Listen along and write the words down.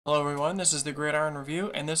Hello everyone, this is the Gridiron Review,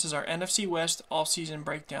 and this is our NFC West offseason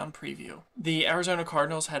breakdown preview. The Arizona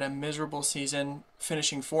Cardinals had a miserable season,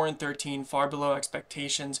 finishing 4-13, far below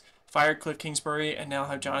expectations, fired Cliff Kingsbury, and now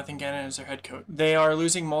have Jonathan Gannon as their head coach. They are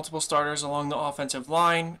losing multiple starters along the offensive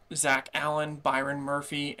line: Zach Allen, Byron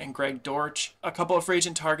Murphy, and Greg Dortch. A couple of free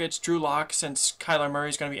agent targets: Drew Lock, since Kyler Murray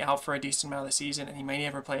is going to be out for a decent amount of the season, and he may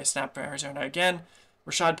never play a snap for Arizona again.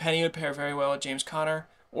 Rashad Penny would pair very well with James Conner.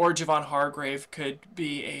 Or Javon Hargrave could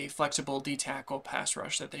be a flexible D-tackle pass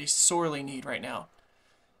rush that they sorely need right now.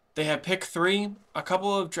 They have pick 3, a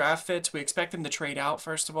couple of draft fits. We expect them to trade out,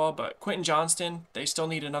 first of all, but Quentin Johnston, they still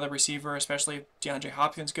need another receiver, especially if DeAndre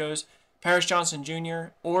Hopkins goes. Paris Johnson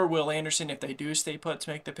Jr. or Will Anderson if they do stay put to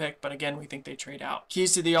make the pick, but again, we think they trade out.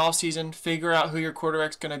 Keys to the offseason: figure out who your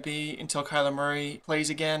quarterback's going to be until Kyler Murray plays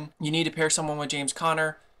again. You need to pair someone with James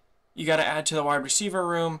Conner. You got to add to the wide receiver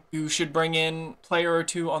room. You should bring in a player or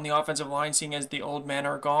two on the offensive line, seeing as the old men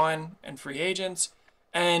are gone and free agents.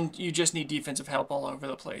 And you just need defensive help all over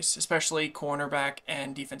the place, especially cornerback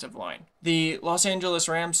and defensive line. The Los Angeles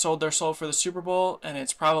Rams sold their soul for the Super Bowl, and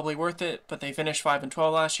it's probably worth it, but they finished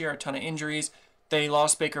 5-12 last year, a ton of injuries. They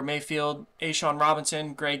lost Baker Mayfield, A'Shawn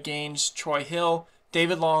Robinson, Greg Gaines, Troy Hill,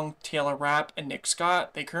 David Long, Taylor Rapp, and Nick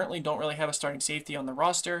Scott. They currently don't really have a starting safety on the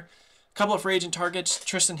roster. Couple of free agent targets: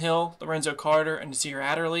 Tristan Hill, Lorenzo Carter, and Nasir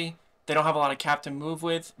Adderley. They don't have a lot of cap to move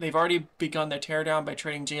with. They've already begun their teardown by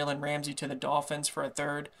trading Jalen Ramsey to the Dolphins for a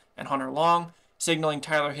third and Hunter Long, signaling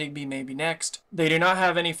Tyler Higbee may be next. They do not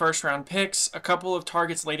have any first-round picks. A couple of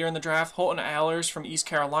targets later in the draft: Holton Ahlers from East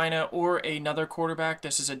Carolina or another quarterback.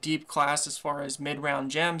 This is a deep class as far as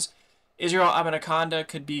mid-round gems. Israel Abanaconda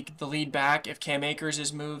could be the lead back if Cam Akers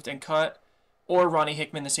is moved and cut, or Ronnie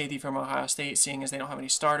Hickman, the safety from Ohio State, seeing as they don't have any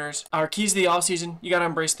starters. Our keys to the offseason: you got to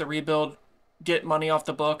embrace the rebuild, get money off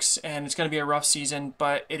the books, and it's going to be a rough season,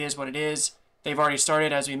 but it is what it is. They've already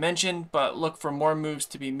started, as we mentioned, but look for more moves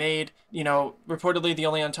to be made. Reportedly the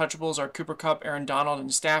only untouchables are Cooper Kupp, Aaron Donald,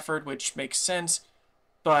 and Stafford, which makes sense,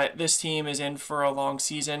 but this team is in for a long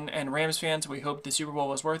season, and Rams fans, we hope the Super Bowl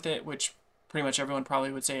was worth it, which pretty much everyone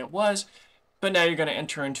probably would say it was. But now you're going to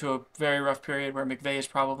enter into a very rough period where McVay is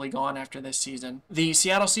probably gone after this season. The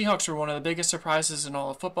Seattle Seahawks were one of the biggest surprises in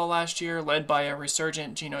all of football last year, led by a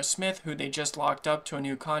resurgent Geno Smith, who they just locked up to a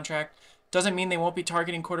new contract. Doesn't mean they won't be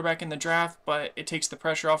targeting quarterback in the draft, but it takes the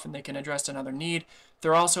pressure off and they can address another need.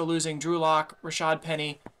 They're also losing Drew Lock, Rashad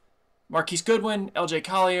Penny, Marquise Goodwin, LJ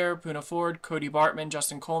Collier, Poona Ford, Cody Bartman,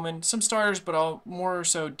 Justin Coleman. Some starters, but all more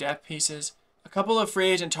so depth pieces. A couple of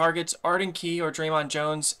free agent targets: Arden Key or Draymond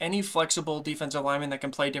Jones, any flexible defensive lineman that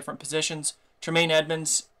can play different positions. Tremaine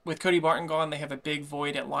Edmonds. With Cody Barton gone, they have a big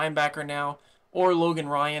void at linebacker now. Or Logan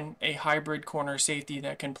Ryan, a hybrid corner safety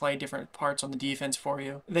that can play different parts on the defense for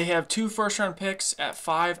you. They have 2 first-round picks at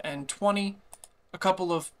 5 and 20. A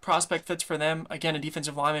couple of prospect fits for them: again, a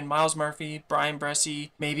defensive lineman, Miles Murphy, Brian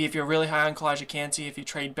Bresee. Maybe if you're really high on Kalijah Kancey, if you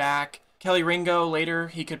trade back. Kelly Ringo later,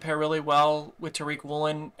 he could pair really well with Tariq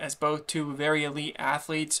Woolen as both two very elite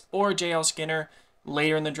athletes. Or J.L. Skinner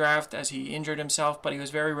later in the draft, as he injured himself, but he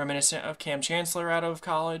was very reminiscent of Cam Chancellor out of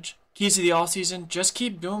college. Keys to the offseason: just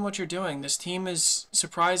keep doing what you're doing. This team is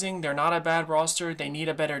surprising. They're not a bad roster. They need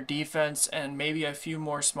a better defense and maybe a few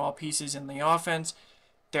more small pieces in the offense.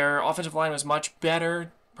 Their offensive line was much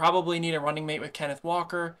better. Probably need a running mate with Kenneth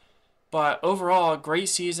Walker. But overall, a great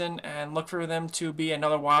season, and look for them to be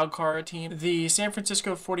another wild card team. The San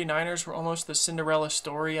Francisco 49ers were almost the Cinderella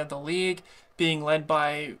story of the league, being led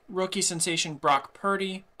by rookie sensation Brock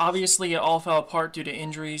Purdy. Obviously, it all fell apart due to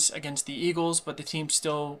injuries against the Eagles, but the team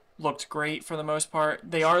still looked great for the most part.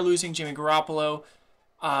 They are losing Jimmy Garoppolo,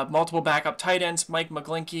 multiple backup tight ends: Mike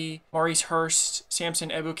McGlinchey, Maurice Hurst, Samson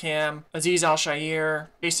Ebukam, Aziz Al-Shaair,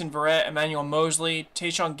 Jason Verrett, Emmanuel Mosley,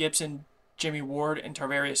 Tayshaun Gibson, Jimmy Ward, and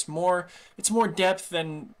Tarvarius Moore. It's more depth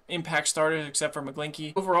than impact starters, except for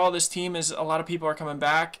McGlinchey. Overall, this team is, a lot of people are coming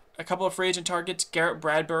back. A couple of free agent targets: Garrett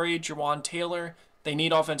Bradbury, Jawan Taylor. They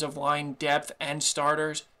need offensive line depth and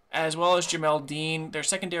starters, as well as Jamel Dean. Their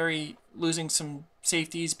secondary losing some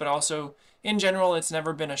safeties, but also in general, it's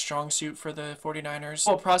never been a strong suit for the 49ers.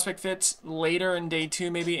 Well, prospect fits later in day 2,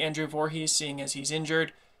 maybe Andrew Voorhees, seeing as he's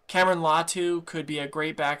injured. Cameron Latu could be a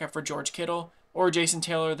great backup for George Kittle, or Jason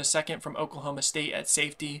Taylor II from Oklahoma State at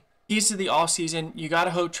safety. Keys to the offseason: you got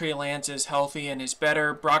to hope Trey Lance is healthy and is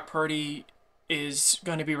better. Brock Purdy is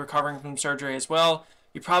going to be recovering from surgery as well.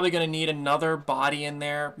 You're probably going to need another body in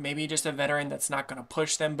there, maybe just a veteran that's not going to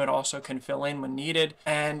push them but also can fill in when needed.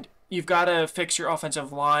 And you've got to fix your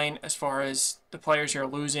offensive line as far as the players you're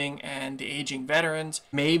losing and the aging veterans.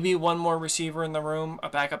 Maybe one more receiver in the room. A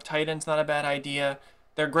backup tight end's not a bad idea.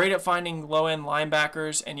 They're great at finding low-end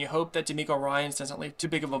linebackers, and you hope that D'Amico Ryans doesn't leave too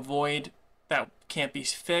big of a void that can't be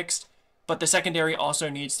fixed. But the secondary also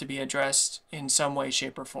needs to be addressed in some way,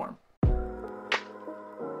 shape, or form.